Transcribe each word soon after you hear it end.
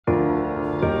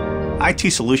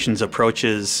IT Solutions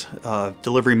approaches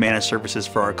delivery managed services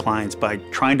for our clients by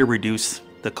trying to reduce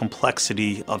the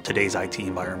complexity of today's IT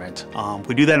environment.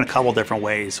 We do that in a couple different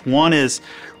ways. One is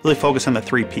really focus on the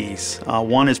 3 Ps.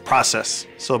 One is process.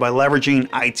 So by leveraging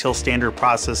ITIL standard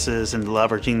processes and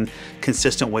leveraging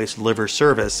consistent ways to deliver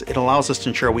service, it allows us to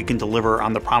ensure we can deliver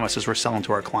on the promises we're selling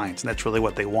to our clients, and that's really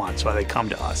what they want, so they come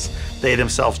to us. They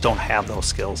themselves don't have those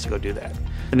skills to go do that.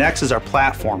 The next is our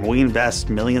platform. We invest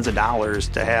millions of dollars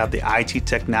to have the IT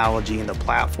technology and the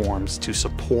platforms to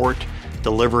support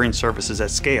delivering services at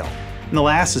scale. And the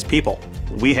last is people.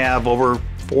 We have over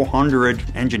 400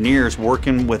 engineers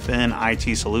working within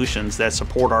IT Solutions that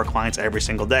support our clients every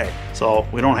single day. So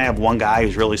we don't have one guy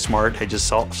who's really smart who just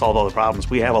solve all the problems.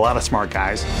 We have a lot of smart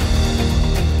guys.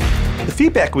 The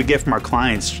feedback we get from our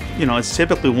clients, it's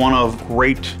typically one of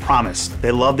great promise.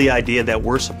 They love the idea that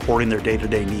we're supporting their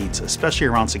day-to-day needs, especially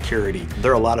around security.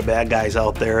 There are a lot of bad guys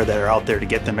out there that are out there to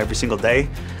get them every single day.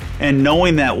 And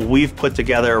knowing that we've put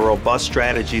together a robust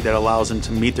strategy that allows them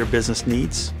to meet their business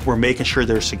needs, we're making sure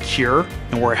they're secure,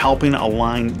 and we're helping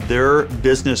align their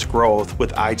business growth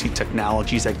with IT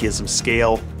technologies that gives them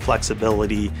scale,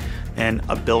 flexibility, and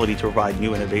ability to provide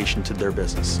new innovation to their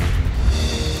business.